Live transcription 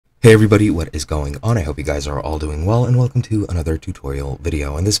Hey everybody, what is going on? I hope you guys are all doing well, and welcome to another tutorial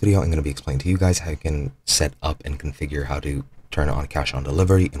video. In this video, I'm going to be explaining to you guys how you can set up and configure how to turn on cash on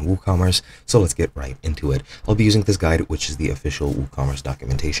delivery in WooCommerce. So let's get right into it. I'll be using this guide, which is the official WooCommerce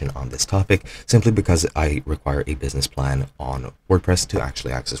documentation on this topic, simply because I require a business plan on WordPress to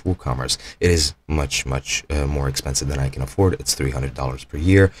actually access WooCommerce. It is much more expensive than I can afford. It's $300 per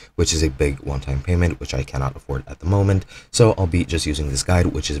year, which is a big one-time payment, which I cannot afford at the moment. So I'll be just using this guide,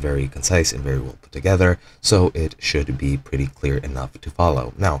 which is very concise and very well put together, so it should be pretty clear enough to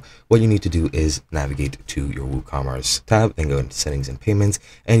follow. Now, what you need to do is navigate to your WooCommerce tab, then go into settings and payments,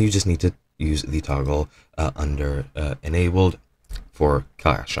 and you just need to use the toggle under enabled for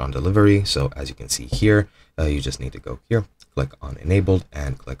cash on delivery. So as you can see here, you just need to go here, click on enabled,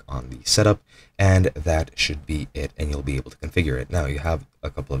 and click on the setup, and that should be it, and you'll be able to configure it. Now you have a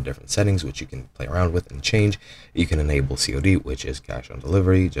couple of different settings which you can play around with and change. You can enable COD, which is cash on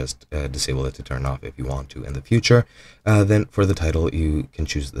delivery, just disable it to turn off if you want to in the future. Then for the title, you can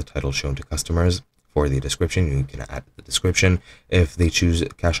choose the title shown to customers. For the description, you can add the description. If they choose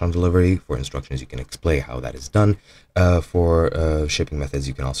cash on delivery, for instructions, you can explain how that is done. For shipping methods,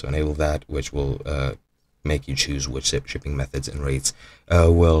 you can also enable that, which will make you choose which shipping methods and rates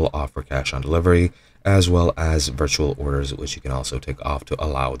will offer cash on delivery, as well as virtual orders, which you can also take off to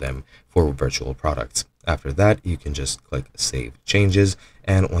allow them for virtual products. After that, you can just click Save Changes,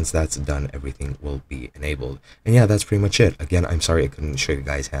 and once that's done, everything will be enabled. And yeah, that's pretty much it. Again, I'm sorry I couldn't show you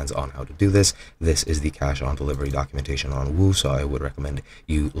guys hands on how to do this. This is the cash on delivery documentation on Woo, so I would recommend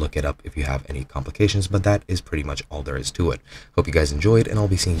you look it up if you have any complications, but that is pretty much all there is to it. Hope you guys enjoyed, and I'll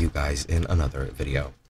be seeing you guys in another video.